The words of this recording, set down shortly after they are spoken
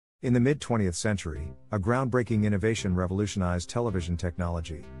In the mid-20th century, a groundbreaking innovation revolutionized television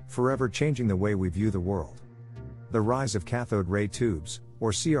technology, forever changing the way we view the world. The rise of cathode ray tubes,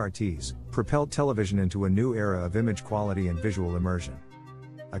 or CRTs, propelled television into a new era of image quality and visual immersion.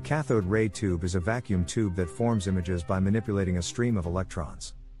 A cathode ray tube is a vacuum tube that forms images by manipulating a stream of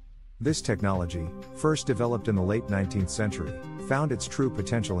electrons. This technology, first developed in the late 19th century, found its true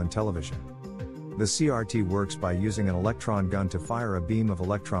potential in television. The CRT works by using an electron gun to fire a beam of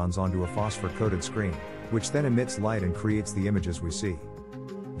electrons onto a phosphor-coated screen, which then emits light and creates the images we see.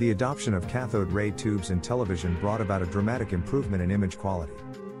 The adoption of cathode ray tubes in television brought about a dramatic improvement in image quality.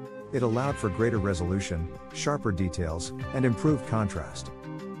 It allowed for greater resolution, sharper details, and improved contrast.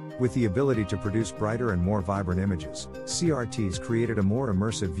 With the ability to produce brighter and more vibrant images, CRTs created a more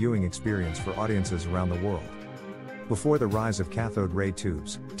immersive viewing experience for audiences around the world. Before the rise of cathode ray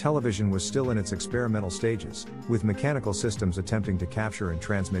tubes, television was still in its experimental stages, with mechanical systems attempting to capture and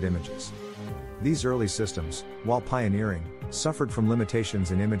transmit images. These early systems, while pioneering, suffered from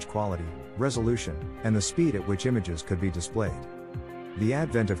limitations in image quality, resolution, and the speed at which images could be displayed. The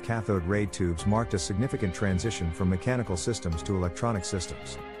advent of cathode ray tubes marked a significant transition from mechanical systems to electronic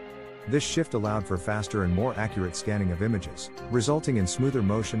systems. This shift allowed for faster and more accurate scanning of images, resulting in smoother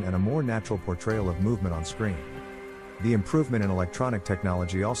motion and a more natural portrayal of movement on screen. The improvement in electronic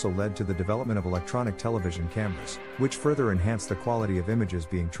technology also led to the development of electronic television cameras, which further enhanced the quality of images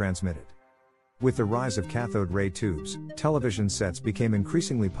being transmitted. With the rise of cathode ray tubes, television sets became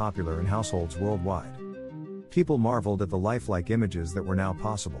increasingly popular in households worldwide. People marveled at the lifelike images that were now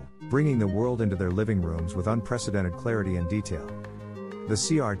possible, bringing the world into their living rooms with unprecedented clarity and detail. The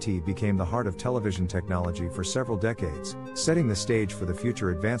CRT became the heart of television technology for several decades, setting the stage for the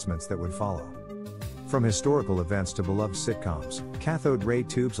future advancements that would follow. From historical events to beloved sitcoms, cathode ray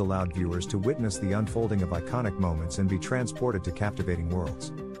tubes allowed viewers to witness the unfolding of iconic moments and be transported to captivating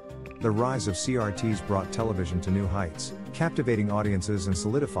worlds. The rise of CRTs brought television to new heights, captivating audiences and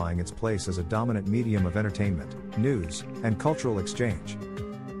solidifying its place as a dominant medium of entertainment, news, and cultural exchange.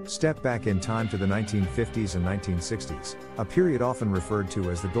 Step back in time to the 1950s and 1960s, a period often referred to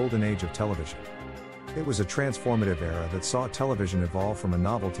as the golden age of television. It was a transformative era that saw television evolve from a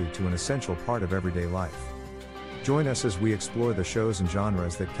novelty to an essential part of everyday life. Join us as we explore the shows and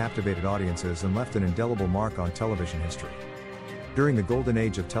genres that captivated audiences and left an indelible mark on television history. During the golden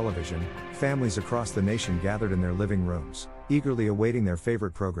age of television, families across the nation gathered in their living rooms, eagerly awaiting their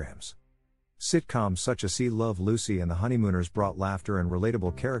favorite programs. Sitcoms such as Love Lucy and The Honeymooners brought laughter and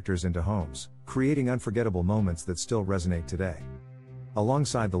relatable characters into homes, creating unforgettable moments that still resonate today.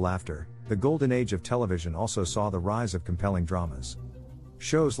 Alongside the laughter, the golden age of television also saw the rise of compelling dramas.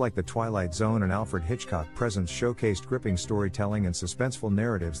 Shows like The Twilight Zone and Alfred Hitchcock Presents showcased gripping storytelling and suspenseful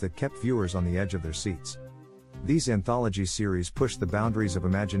narratives that kept viewers on the edge of their seats. These anthology series pushed the boundaries of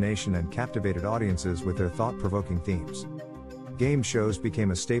imagination and captivated audiences with their thought-provoking themes. Game shows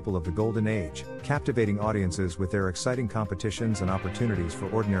became a staple of the golden age, captivating audiences with their exciting competitions and opportunities for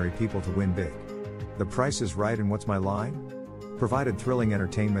ordinary people to win big. The Price is Right and What's My Line? Provided thrilling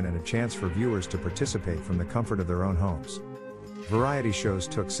entertainment and a chance for viewers to participate from the comfort of their own homes. Variety shows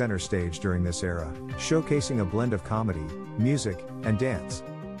took center stage during this era, showcasing a blend of comedy, music, and dance.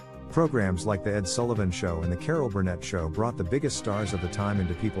 Programs like The Ed Sullivan Show and The Carol Burnett Show brought the biggest stars of the time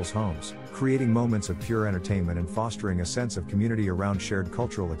into people's homes, creating moments of pure entertainment and fostering a sense of community around shared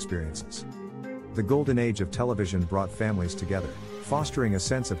cultural experiences. The golden age of television brought families together, fostering a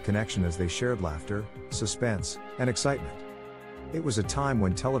sense of connection as they shared laughter, suspense, and excitement. It was a time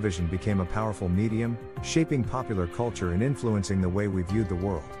when television became a powerful medium, shaping popular culture and influencing the way we viewed the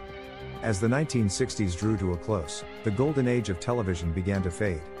world. As the 1960s drew to a close, the golden age of television began to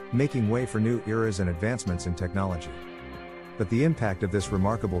fade, making way for new eras and advancements in technology. But the impact of this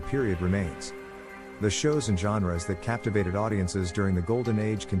remarkable period remains. The shows and genres that captivated audiences during the golden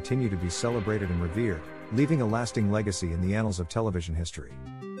age continue to be celebrated and revered, leaving a lasting legacy in the annals of television history.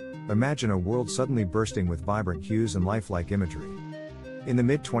 Imagine a world suddenly bursting with vibrant hues and lifelike imagery. In the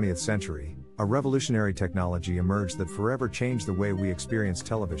mid-20th century, a revolutionary technology emerged that forever changed the way we experience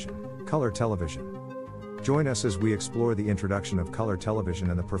television: color television. Join us as we explore the introduction of color television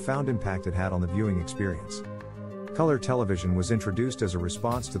and the profound impact it had on the viewing experience. Color television was introduced as a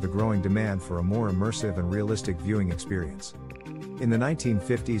response to the growing demand for a more immersive and realistic viewing experience. In the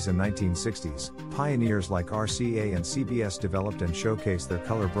 1950s and 1960s, pioneers like RCA and CBS developed and showcased their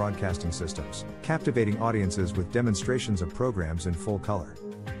color broadcasting systems, captivating audiences with demonstrations of programs in full color.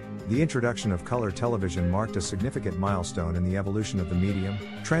 The introduction of color television marked a significant milestone in the evolution of the medium,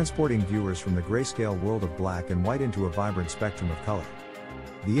 transporting viewers from the grayscale world of black and white into a vibrant spectrum of color.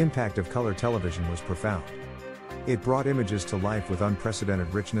 The impact of color television was profound. It brought images to life with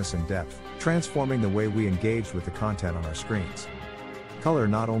unprecedented richness and depth, transforming the way we engaged with the content on our screens. Color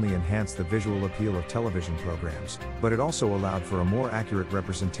not only enhanced the visual appeal of television programs, but it also allowed for a more accurate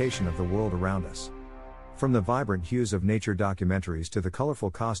representation of the world around us. From the vibrant hues of nature documentaries to the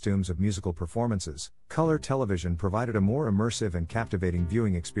colorful costumes of musical performances, color television provided a more immersive and captivating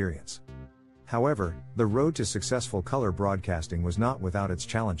viewing experience. However, the road to successful color broadcasting was not without its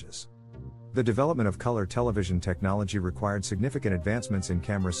challenges. The development of color television technology required significant advancements in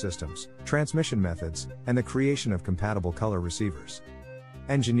camera systems, transmission methods, and the creation of compatible color receivers.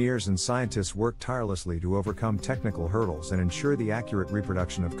 Engineers and scientists worked tirelessly to overcome technical hurdles and ensure the accurate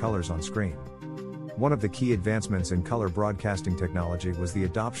reproduction of colors on screen. One of the key advancements in color broadcasting technology was the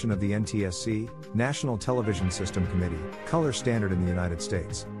adoption of the NTSC, National Television System Committee, color standard in the United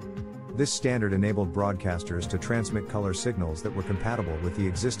States. This standard enabled broadcasters to transmit color signals that were compatible with the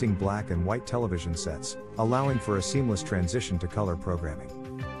existing black and white television sets, allowing for a seamless transition to color programming.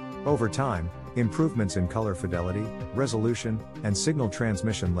 Over time, improvements in color fidelity, resolution, and signal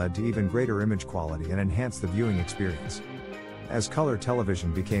transmission led to even greater image quality and enhanced the viewing experience. As color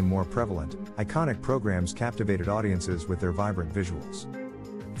television became more prevalent, iconic programs captivated audiences with their vibrant visuals.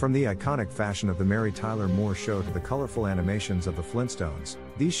 From the iconic fashion of the Mary Tyler Moore Show to the colorful animations of the Flintstones,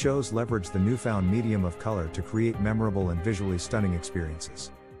 these shows leveraged the newfound medium of color to create memorable and visually stunning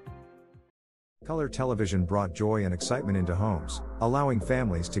experiences. Color television brought joy and excitement into homes, allowing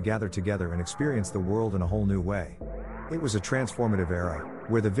families to gather together and experience the world in a whole new way. It was a transformative era,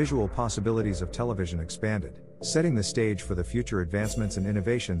 where the visual possibilities of television expanded, setting the stage for the future advancements and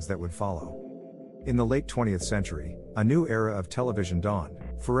innovations that would follow. In the late 20th century, a new era of television dawned,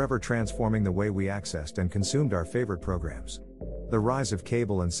 forever transforming the way we accessed and consumed our favorite programs. The rise of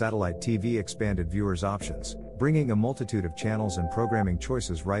cable and satellite TV expanded viewers' options, bringing a multitude of channels and programming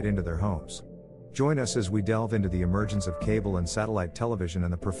choices right into their homes. Join us as we delve into the emergence of cable and satellite television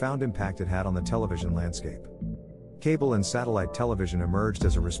and the profound impact it had on the television landscape. Cable and satellite television emerged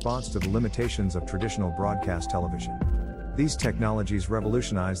as a response to the limitations of traditional broadcast television. These technologies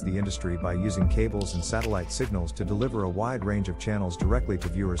revolutionized the industry by using cables and satellite signals to deliver a wide range of channels directly to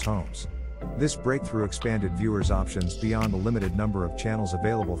viewers' homes. This breakthrough expanded viewers' options beyond the limited number of channels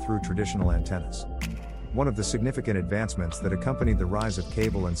available through traditional antennas. One of the significant advancements that accompanied the rise of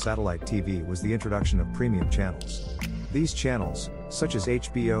cable and satellite TV was the introduction of premium channels. These channels, such as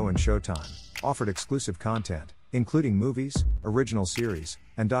HBO and Showtime, offered exclusive content, including movies, original series,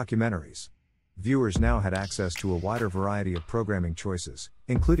 and documentaries. Viewers now had access to a wider variety of programming choices,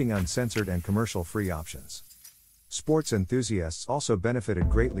 including uncensored and commercial-free options. Sports enthusiasts also benefited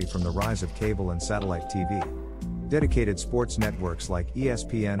greatly from the rise of cable and satellite TV. Dedicated sports networks like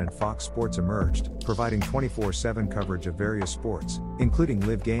ESPN and Fox Sports emerged, providing 24/7 coverage of various sports, including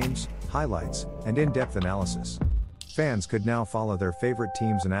live games, highlights, and in-depth analysis. Fans could now follow their favorite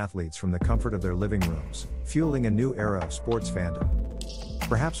teams and athletes from the comfort of their living rooms, fueling a new era of sports fandom.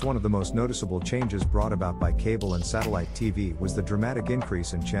 Perhaps one of the most noticeable changes brought about by cable and satellite TV was the dramatic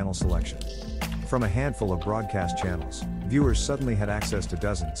increase in channel selection. From a handful of broadcast channels, viewers suddenly had access to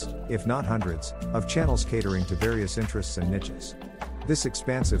dozens, if not hundreds, of channels catering to various interests and niches. This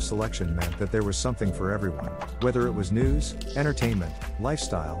expansive selection meant that there was something for everyone, whether it was news, entertainment,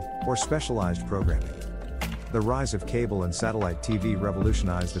 lifestyle, or specialized programming. The rise of cable and satellite TV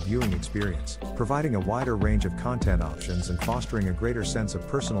revolutionized the viewing experience, providing a wider range of content options and fostering a greater sense of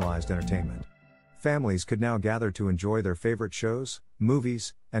personalized entertainment. Families could now gather to enjoy their favorite shows,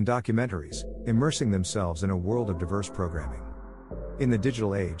 movies, and documentaries, immersing themselves in a world of diverse programming. In the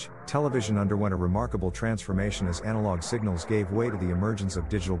digital age, television underwent a remarkable transformation as analog signals gave way to the emergence of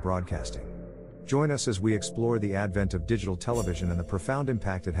digital broadcasting. Join us as we explore the advent of digital television and the profound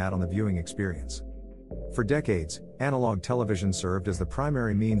impact it had on the viewing experience. For decades, analog television served as the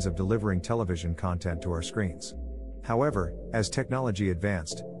primary means of delivering television content to our screens. However, as technology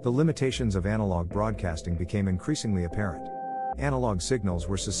advanced, the limitations of analog broadcasting became increasingly apparent. Analog signals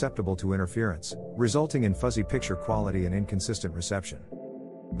were susceptible to interference, resulting in fuzzy picture quality and inconsistent reception.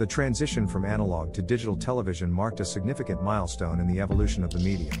 The transition from analog to digital television marked a significant milestone in the evolution of the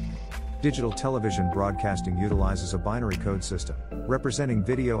medium. Digital television broadcasting utilizes a binary code system, representing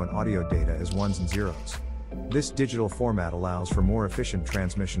video and audio data as ones and zeros. This digital format allows for more efficient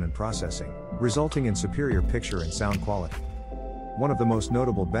transmission and processing, resulting in superior picture and sound quality. One of the most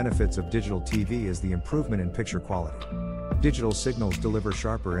notable benefits of digital TV is the improvement in picture quality. Digital signals deliver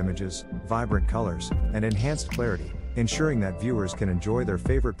sharper images, vibrant colors, and enhanced clarity, ensuring that viewers can enjoy their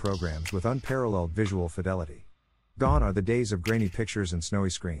favorite programs with unparalleled visual fidelity. Gone are the days of grainy pictures and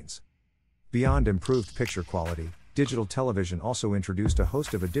snowy screens. Beyond improved picture quality, digital television also introduced a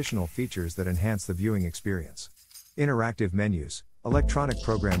host of additional features that enhance the viewing experience. Interactive menus, electronic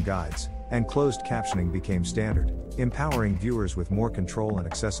program guides, and closed captioning became standard, empowering viewers with more control and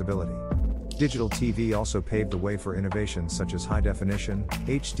accessibility. Digital TV also paved the way for innovations such as high definition,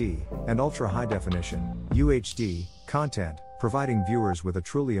 HD, and ultra high definition, UHD, content, providing viewers with a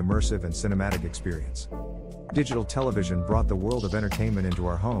truly immersive and cinematic experience. Digital television brought the world of entertainment into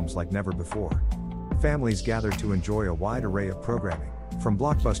our homes like never before. Families gathered to enjoy a wide array of programming, from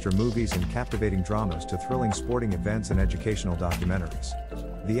blockbuster movies and captivating dramas to thrilling sporting events and educational documentaries.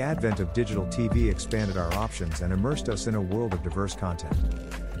 The advent of digital TV expanded our options and immersed us in a world of diverse content.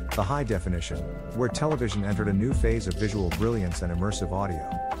 The high definition, where television entered a new phase of visual brilliance and immersive audio.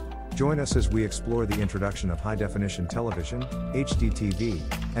 Join us as we explore the introduction of high-definition television, HDTV,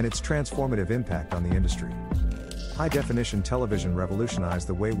 and its transformative impact on the industry. High-definition television revolutionized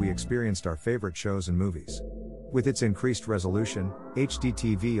the way we experienced our favorite shows and movies. With its increased resolution,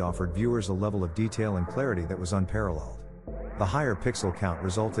 HDTV offered viewers a level of detail and clarity that was unparalleled. The higher pixel count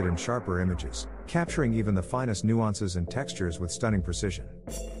resulted in sharper images, capturing even the finest nuances and textures with stunning precision.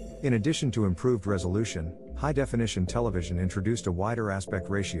 In addition to improved resolution, high-definition television introduced a wider aspect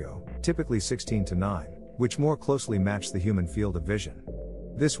ratio, typically 16:9, which more closely matched the human field of vision.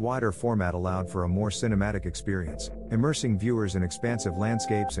 This wider format allowed for a more cinematic experience, immersing viewers in expansive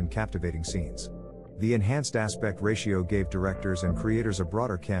landscapes and captivating scenes. The enhanced aspect ratio gave directors and creators a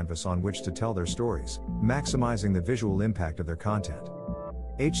broader canvas on which to tell their stories, maximizing the visual impact of their content.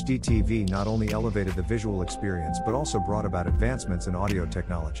 HDTV not only elevated the visual experience but also brought about advancements in audio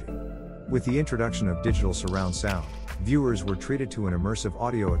technology. With the introduction of digital surround sound, viewers were treated to an immersive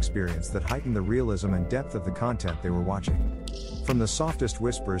audio experience that heightened the realism and depth of the content they were watching. From the softest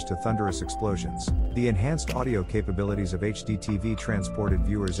whispers to thunderous explosions, the enhanced audio capabilities of HDTV transported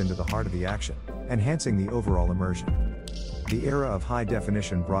viewers into the heart of the action, enhancing the overall immersion. The era of high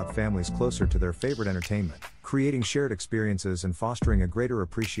definition brought families closer to their favorite entertainment, creating shared experiences and fostering a greater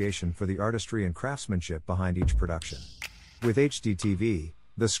appreciation for the artistry and craftsmanship behind each production. With HDTV,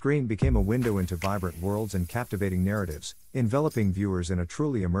 the screen became a window into vibrant worlds and captivating narratives, enveloping viewers in a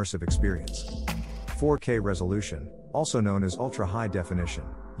truly immersive experience. 4K resolution, also known as ultra high definition,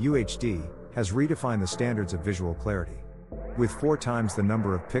 UHD, has redefined the standards of visual clarity. With 4 times the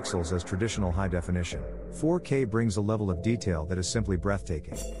number of pixels as traditional high definition, 4K brings a level of detail that is simply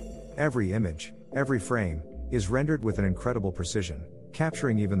breathtaking. Every image, every frame, is rendered with an incredible precision,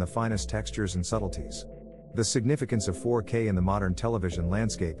 capturing even the finest textures and subtleties. The significance of 4K in the modern television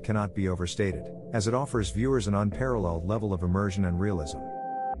landscape cannot be overstated, as it offers viewers an unparalleled level of immersion and realism.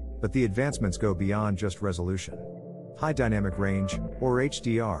 But the advancements go beyond just resolution. High dynamic range, or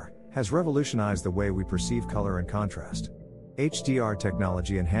HDR, has revolutionized the way we perceive color and contrast. HDR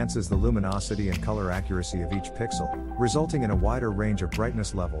technology enhances the luminosity and color accuracy of each pixel, resulting in a wider range of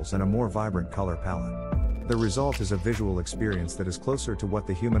brightness levels and a more vibrant color palette. The result is a visual experience that is closer to what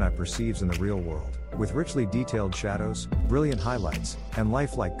the human eye perceives in the real world, with richly detailed shadows, brilliant highlights, and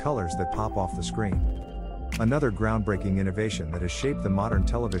lifelike colors that pop off the screen. Another groundbreaking innovation that has shaped the modern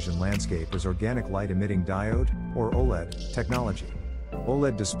television landscape is organic light-emitting diode, or OLED, technology.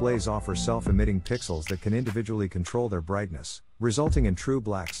 OLED displays offer self-emitting pixels that can individually control their brightness, resulting in true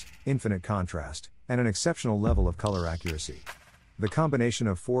blacks, infinite contrast, and an exceptional level of color accuracy. The combination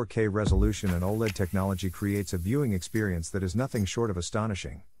of 4K resolution and OLED technology creates a viewing experience that is nothing short of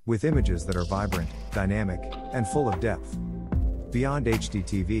astonishing, with images that are vibrant, dynamic, and full of depth. Beyond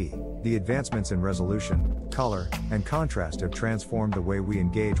HDTV, the advancements in resolution, color, and contrast have transformed the way we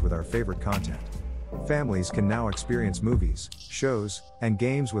engage with our favorite content. Families can now experience movies, shows, and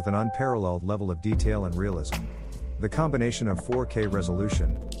games with an unparalleled level of detail and realism. The combination of 4K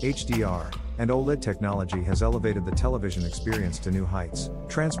resolution, HDR, and OLED technology has elevated the television experience to new heights,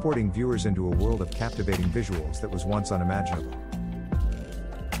 transporting viewers into a world of captivating visuals that was once unimaginable.